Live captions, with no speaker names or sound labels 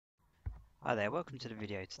Hi there, welcome to the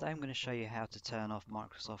video. Today I'm going to show you how to turn off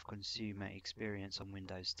Microsoft Consumer Experience on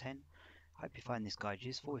Windows 10. Hope you find this guide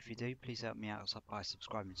useful. If you do, please help me out by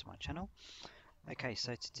subscribing to my channel. Okay,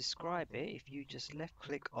 so to describe it, if you just left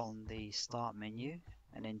click on the start menu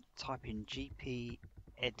and then type in gpedit.msc.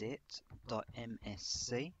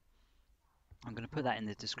 I'm going to put that in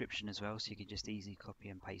the description as well so you can just easily copy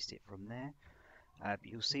and paste it from there. But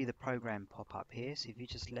you'll see the program pop up here, so if you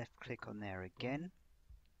just left click on there again,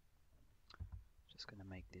 just going to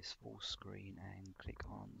make this full screen and click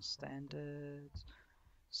on standards.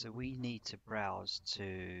 So we need to browse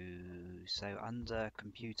so under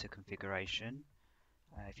computer configuration,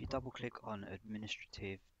 if you double click on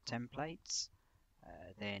administrative templates,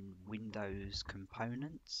 then Windows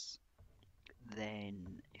components,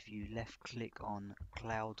 then if you left click on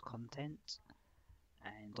cloud content,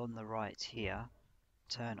 and on the right here,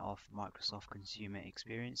 turn off Microsoft Consumer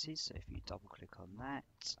Experiences. So if you double click on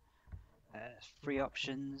that, free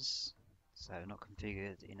options, so not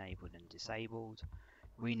configured, enabled and disabled.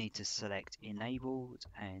 We need to select enabled,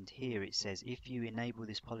 and here it says if you enable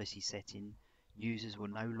this policy setting, users will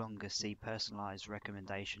no longer see personalized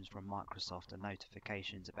recommendations from Microsoft and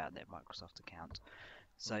notifications about their Microsoft account.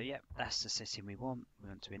 So yeah, that's the setting we want. We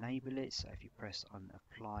want to enable it, so if you press on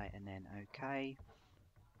apply and then OK,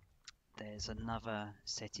 there's another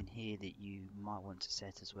setting here that you might want to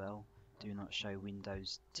set as well. Do not show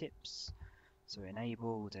Windows tips. So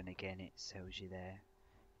enabled, and again it tells you there,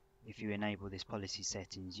 if you enable this policy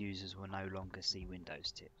settings, users will no longer see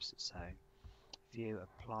Windows tips. So if you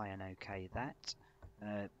apply and OK that,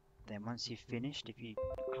 then once you've finished, if you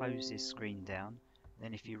close this screen down,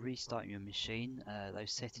 then if you restart your machine,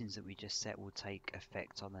 those settings that we just set will take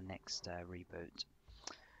effect on the next reboot.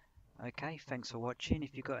 Okay, thanks for watching.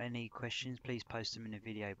 If you've got any questions, please post them in the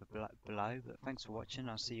video below. But thanks for watching.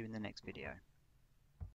 I'll see you in the next video.